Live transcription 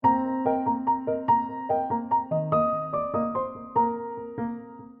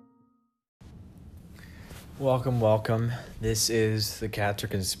Welcome. This is The Cats Are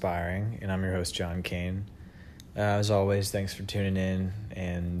Conspiring, and I'm your host, John Kane. As always, thanks for tuning in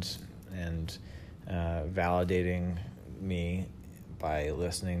and validating me by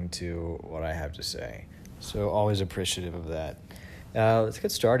listening to what I have to say. So always appreciative of that. Let's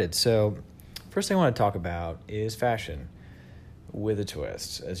get started. So first thing I want to talk about is fashion with a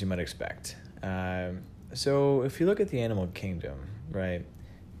twist, as you might expect. So if you look at the animal kingdom, right,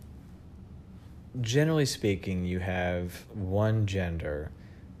 generally speaking, you have one gender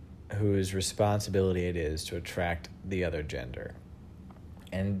whose responsibility it is to attract the other gender.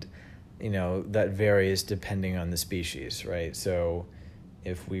 And, that varies depending on the species, right? So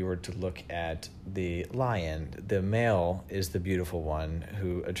if we were to look at the lion, the male is the beautiful one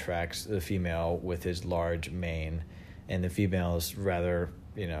who attracts the female with his large mane, and the female is rather,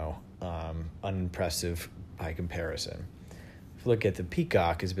 unimpressive by comparison. If you look at the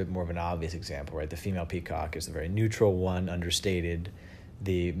peacock, is a bit more of an obvious example, right? The female peacock is the very neutral one, understated.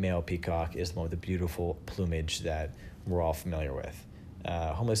 The male peacock is the one with the beautiful plumage that we're all familiar with.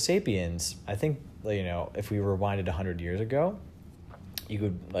 Homo sapiens, I think, if we rewinded 100 years ago, you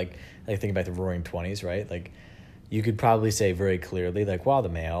could, think about the Roaring '20s, right? You could probably say very clearly, the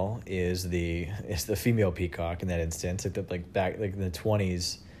male is the female peacock in that instance. Back in the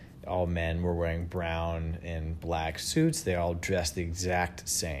 '20s, all men were wearing brown and black suits. They all dressed the exact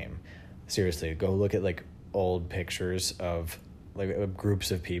same. Seriously, go look at old pictures of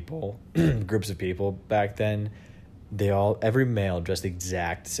groups of people back then. Every male dressed the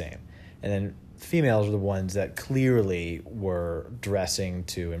exact same. And then females were the ones that clearly were dressing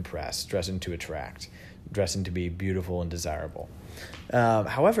to impress, dressing to attract, dressing to be beautiful and desirable.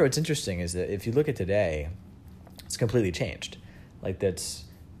 However, what's interesting is that if you look at today, it's completely changed.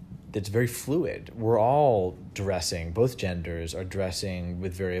 That's very fluid. We're all dressing, both genders are dressing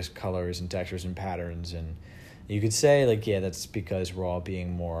with various colors and textures and patterns. And you could say, that's because we're all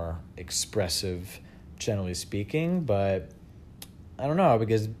being more expressive, generally speaking. But I don't know,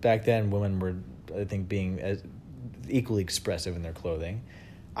 because back then women were, I think, being equally expressive in their clothing.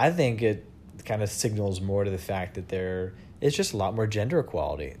 I think it kind of signals more to the fact that there is just a lot more gender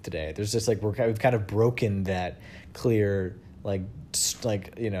equality today. There's just we've kind of broken that clear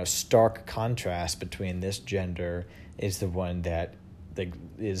stark contrast between this gender is the one that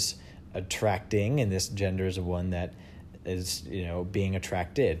is attracting, and this gender is the one that is being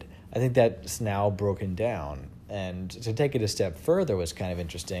attracted. I think that's now broken down. And to take it a step further, what's kind of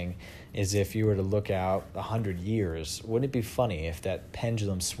interesting is if you were to look out 100 years, wouldn't it be funny if that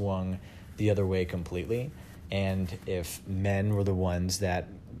pendulum swung the other way completely, and if men were the ones that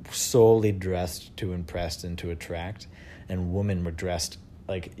solely dressed to impress and to attract, and women were dressed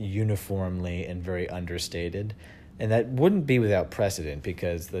uniformly and very understated? And that wouldn't be without precedent,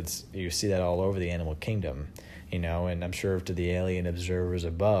 because you see that all over the animal kingdom, and I'm sure to the alien observers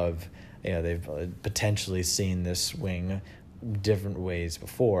above, they've potentially seen this swing different ways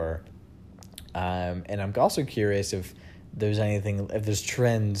before. And I'm also curious if there's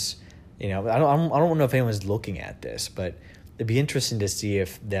trends, I don't know if anyone's looking at this, but it'd be interesting to see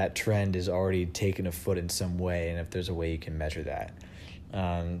if that trend is already taken a foot in some way, and if there's a way you can measure that.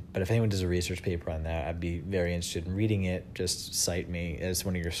 But if anyone does a research paper on that, I'd be very interested in reading it. Just cite me as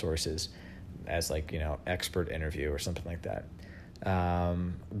one of your sources, as expert interview or something like that.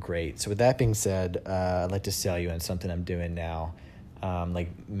 Great. So with that being said, I'd like to sell you on something I'm doing now. Like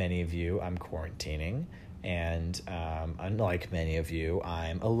many of you, I'm quarantining, and unlike many of you,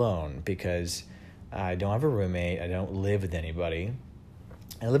 I'm alone because I don't have a roommate. I don't live with anybody.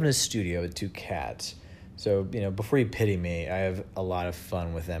 I live in a studio with 2 cats. So, before you pity me, I have a lot of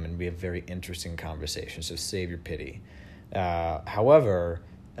fun with them, and we have very interesting conversations, so save your pity. However,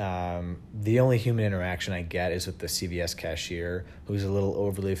 the only human interaction I get is with the CVS cashier, who's a little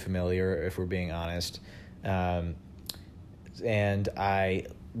overly familiar, if we're being honest. And I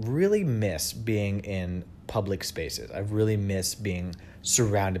really miss being in public spaces. I really miss being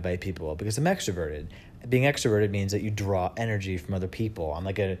surrounded by people because I'm extroverted. Being extroverted means that you draw energy from other people. I'm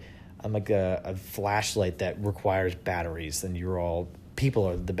like a flashlight that requires batteries, and people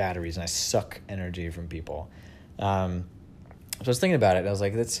are the batteries, and I suck energy from people. So I was thinking about it, and I was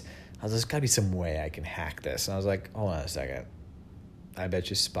like, there's got to be some way I can hack this. And I was like, hold on a second. I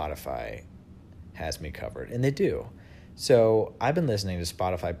bet you Spotify has me covered. And they do. So I've been listening to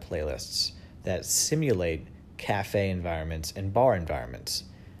Spotify playlists that simulate cafe environments and bar environments.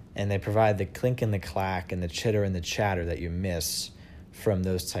 And they provide the clink and the clack and the chitter and the chatter that you miss from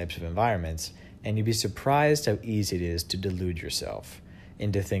those types of environments. And you'd be surprised how easy it is to delude yourself.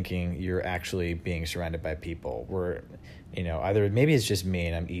 into thinking you're actually being surrounded by people. Where, either maybe it's just me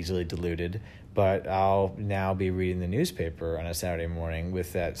and I'm easily deluded, but I'll now be reading the newspaper on a Saturday morning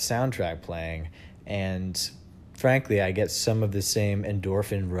with that soundtrack playing, and frankly, I get some of the same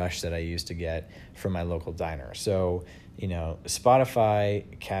endorphin rush that I used to get from my local diner. So,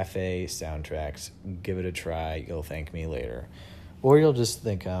 Spotify, cafe soundtracks, give it a try. You'll thank me later. Or you'll just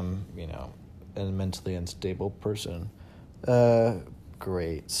think I'm, a mentally unstable person.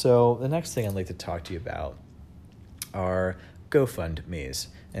 Great. So the next thing I'd like to talk to you about are GoFundMes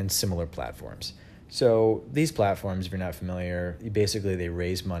and similar platforms. So these platforms, if you're not familiar, basically they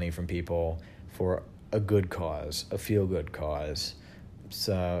raise money from people for a good cause, a feel-good cause.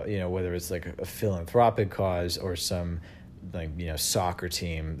 So, whether it's like a philanthropic cause or some soccer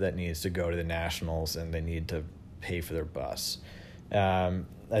team that needs to go to the nationals and they need to pay for their bus.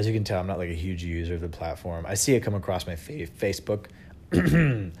 As you can tell, I'm not like a huge user of the platform. I see it come across my Facebook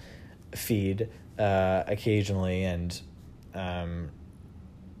feed occasionally, and I'd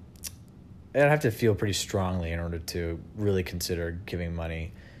have to feel pretty strongly in order to really consider giving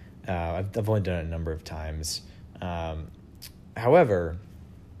money. I've only done it a number of times. However,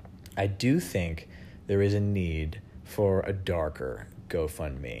 I do think there is a need for a darker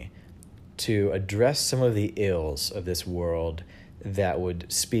GoFundMe to address some of the ills of this world that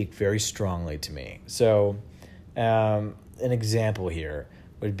would speak very strongly to me. So an example here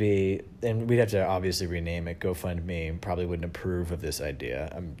would be, and we'd have to obviously rename it, GoFundMe probably wouldn't approve of this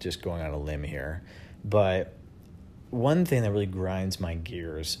idea. I'm just going on a limb here. But one thing that really grinds my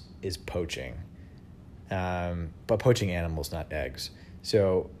gears is poaching. But poaching animals, not eggs.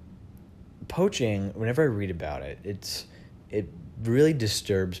 So poaching, whenever I read about it, it really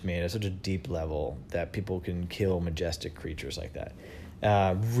disturbs me at such a deep level that people can kill majestic creatures like that.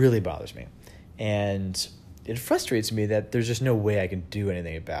 Really bothers me. And it frustrates me that there's just no way I can do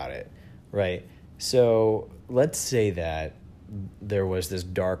anything about it, right? So let's say that there was this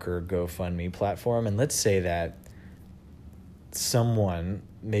darker GoFundMe platform, and let's say that someone,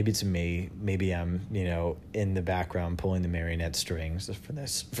 maybe it's me, maybe I'm, in the background pulling the marionette strings for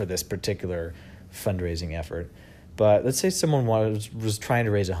this particular fundraising effort. But let's say someone was trying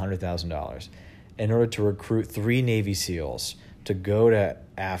to raise $100,000 in order to recruit 3 Navy SEALs to go to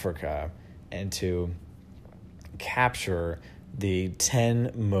Africa and to capture the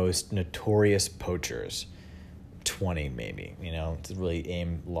 10 most notorious poachers, 20 maybe, to really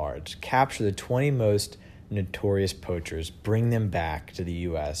aim large. Capture the 20 most notorious poachers, bring them back to the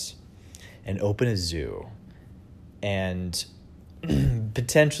U.S., and open a zoo. And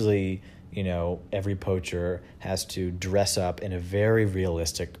potentially, every poacher has to dress up in a very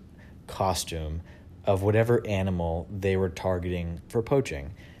realistic costume of whatever animal they were targeting for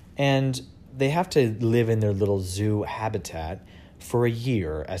poaching. And they have to live in their little zoo habitat for a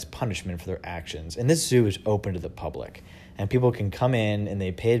year as punishment for their actions. And this zoo is open to the public. And people can come in and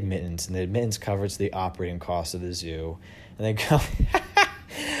they pay admittance, and the admittance covers the operating costs of the zoo. And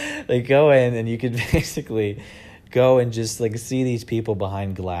they go in, and you can basically go and just see these people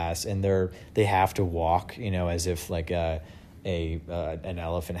behind glass, and they have to walk, as if an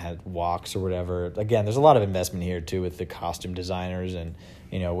elephant walks or whatever. Again, there's a lot of investment here too with the costume designers, and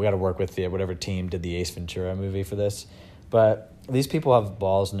we got to work with whatever team did the Ace Ventura movie for this. But these people have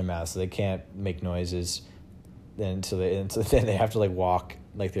balls in their mouth, so they can't make noises, and so then they have to walk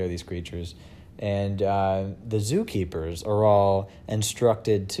like they're these creatures. And the zookeepers are all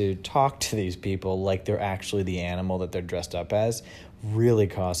instructed to talk to these people like they're actually the animal that they're dressed up as. Really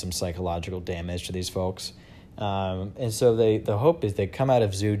cause some psychological damage to these folks. And so the hope is they come out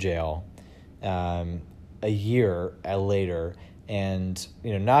of zoo jail a year later, and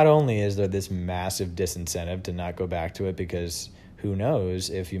not only is there this massive disincentive to not go back to it, because who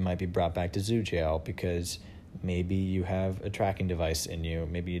knows if you might be brought back to zoo jail because maybe you have a tracking device in you,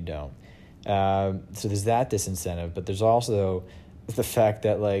 maybe you don't. So there's that disincentive, but there's also the fact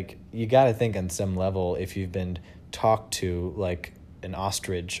that you got to think on some level, if you've been talked to like an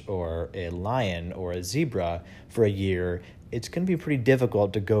ostrich or a lion or a zebra for a year, it's going to be pretty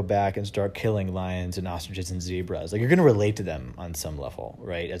difficult to go back and start killing lions and ostriches and zebras. You're going to relate to them on some level,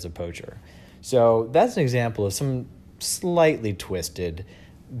 right, as a poacher. So that's an example of some slightly twisted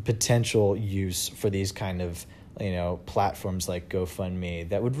potential use for these kind of platforms like GoFundMe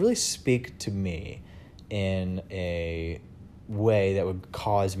that would really speak to me in a way that would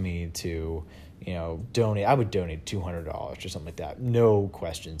cause me to, donate. I would donate $200 or something like that. No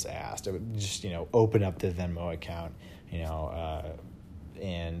questions asked. I would just, open up the Venmo account,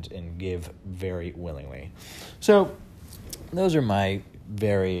 and give very willingly. So those are my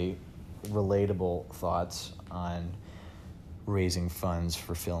very relatable thoughts on raising funds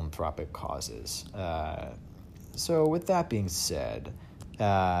for philanthropic causes. So with that being said,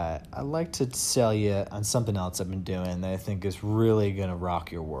 I'd like to sell you on something else I've been doing that I think is really going to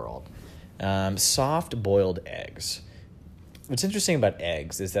rock your world. Soft boiled eggs. What's interesting about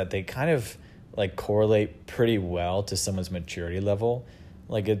eggs is that they kind of like correlate pretty well to someone's maturity level.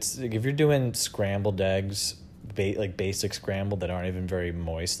 Like it's like if you're doing scrambled eggs, like basic scrambled that aren't even very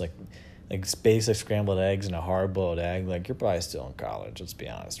moist, like basic scrambled eggs and a hard boiled egg, like you're probably still in college. Let's be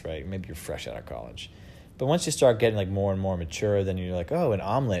honest, right? Maybe you're fresh out of college. But once you start getting like more and more mature, then you're like, oh, an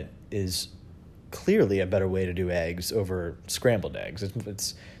omelet is clearly a better way to do eggs over scrambled eggs.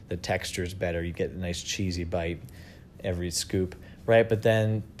 It's the texture's better. You get a nice cheesy bite every scoop, right? But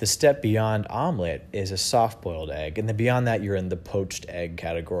then the step beyond omelet is a soft-boiled egg. And then beyond that, you're in the poached egg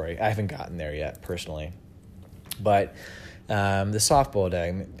category. I haven't gotten there yet, personally. But the soft-boiled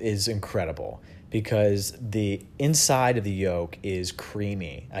egg is incredible because the inside of the yolk is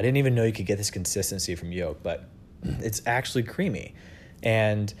creamy. I didn't even know you could get this consistency from yolk, but it's actually creamy.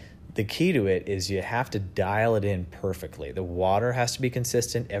 And the key to it is you have to dial it in perfectly. The water has to be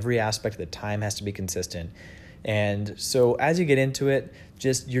consistent. Every aspect of the time has to be consistent. And so as you get into it,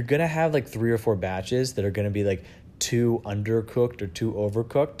 you're going to have like 3 or 4 batches that are going to be like too undercooked or too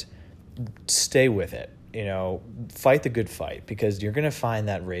overcooked. Stay with it. Fight the good fight because you're going to find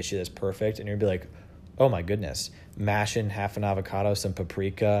that ratio that's perfect. And you're going to be like, oh my goodness, mash in half an avocado, some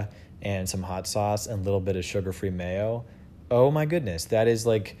paprika and some hot sauce and a little bit of sugar-free mayo. Oh my goodness, that is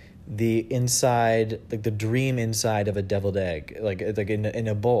like the inside, like the dream inside of a deviled egg, like in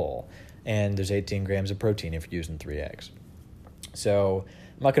a bowl. And there's 18 grams of protein if you're using 3 eggs. So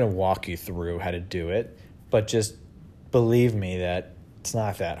I'm not going to walk you through how to do it, but just believe me that it's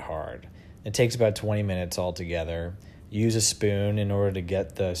not that hard. It takes about 20 minutes altogether. Use a spoon in order to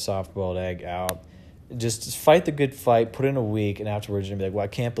get the soft-boiled egg out. Just fight the good fight, put in a week, and afterwards you're going to be like, well, I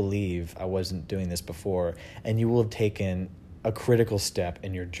can't believe I wasn't doing this before. And you will have taken a critical step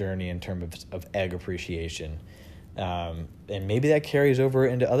in your journey in terms of egg appreciation. And maybe that carries over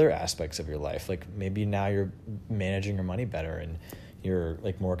into other aspects of your life. Like maybe now you're managing your money better and you're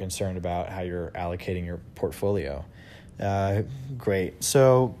like more concerned about how you're allocating your portfolio. Great.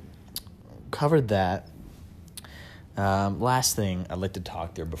 So covered that. Last thing I'd like to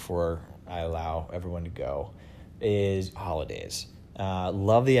talk there before I allow everyone to go is holidays.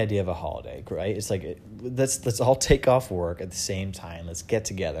 Love the idea of a holiday, right? It's like, let's all take off work at the same time. Let's get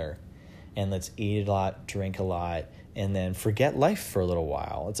together and let's eat a lot, drink a lot, and then forget life for a little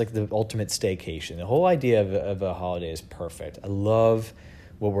while. It's like the ultimate staycation. The whole idea of a holiday is perfect. I love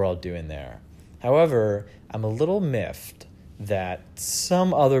what we're all doing there. However, I'm a little miffed that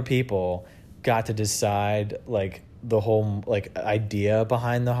some other people got to decide like the whole like idea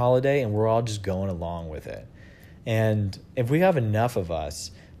behind the holiday and we're all just going along with it. And if we have enough of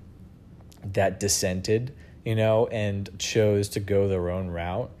us that dissented, and chose to go their own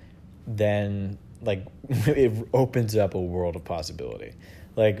route, then like it opens up a world of possibility.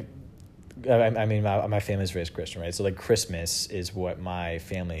 Like, I mean, my family's raised Christian, right? So like Christmas is what my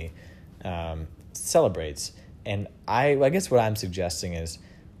family celebrates. And I guess what I'm suggesting is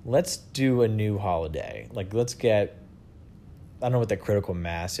let's do a new holiday. Like let's get, I don't know what the critical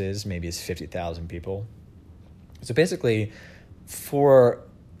mass is. Maybe it's 50,000 people. So basically for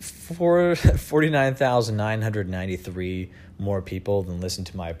 49,993 more people than listen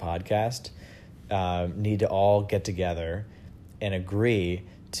to my podcast need to all get together and agree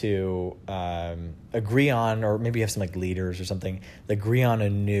on, or maybe have some like leaders or something, agree on a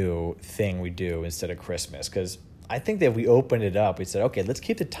new thing we do instead of Christmas. Because I think that if we opened it up, we said, okay, let's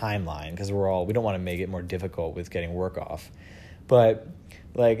keep the timeline because we don't want to make it more difficult with getting work off. But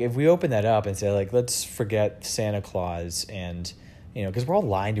like if we open that up and say like, let's forget Santa Claus and, because we're all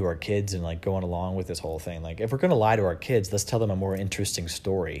lying to our kids and like going along with this whole thing. Like if we're going to lie to our kids, let's tell them a more interesting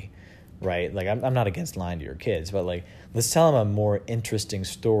story, right? Like I'm not against lying to your kids, but like let's tell them a more interesting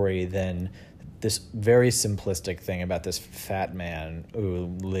story than this very simplistic thing about this fat man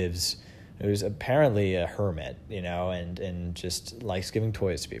who's apparently a hermit, and just likes giving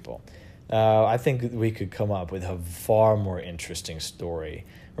toys to people. I think we could come up with a far more interesting story,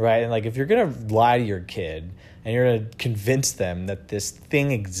 right? And like if you're going to lie to your kid and you're going to convince them that this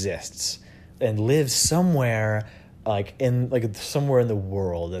thing exists and lives somewhere somewhere in the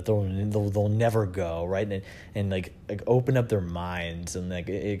world that they'll never go, right? And like open up their minds and like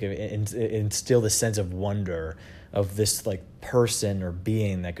instill the sense of wonder of this like person or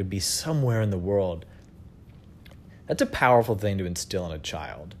being that could be somewhere in the world. That's a powerful thing to instill in a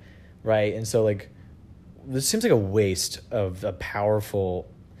child, right? And so like this seems like a waste of a powerful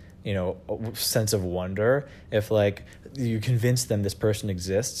sense of wonder if like you convince them this person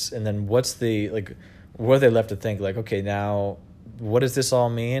exists, and then what are they left to think? Like, okay, now what does this all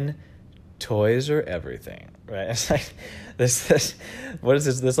mean? Toys are everything, right? It's like this what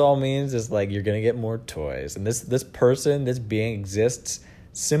is this all means is like you're gonna get more toys, and this being exists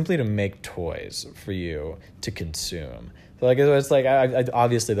simply to make toys for you to consume. So like it's like I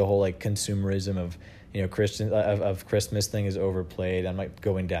obviously the whole like consumerism of Christian of Christmas thing is overplayed. I'm not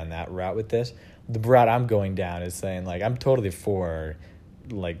going down that route with this. The route I'm going down is saying like I'm totally for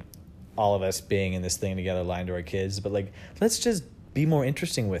like all of us being in this thing together, lying to our kids, but like let's just be more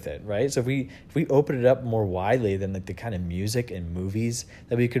interesting with it, right? So if we open it up more widely, then like the kind of music and movies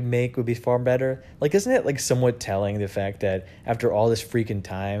that we could make would be far better. Like, isn't it like somewhat telling the fact that after all this freaking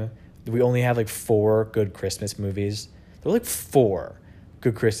time, we only have like 4 good Christmas movies? There are like 4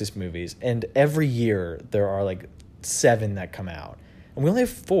 good Christmas movies, and every year there are like 7 that come out, and we only have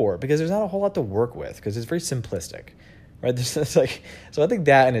 4 because there's not a whole lot to work with because it's very simplistic, right? There's like, so I think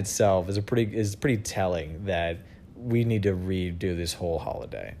that in itself is pretty telling that we need to redo this whole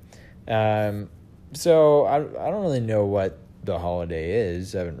holiday. So I don't really know what the holiday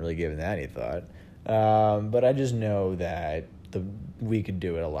is. I haven't really given that any thought. But I just know that we could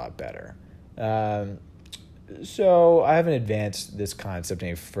do it a lot better. So I haven't advanced this concept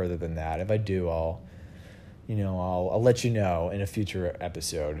any further than that. If I do, I'll let you know in a future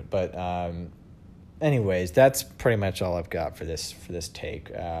episode. But anyways, that's pretty much all I've got for this take.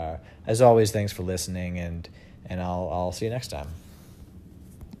 As always, thanks for listening, and I'll see you next time.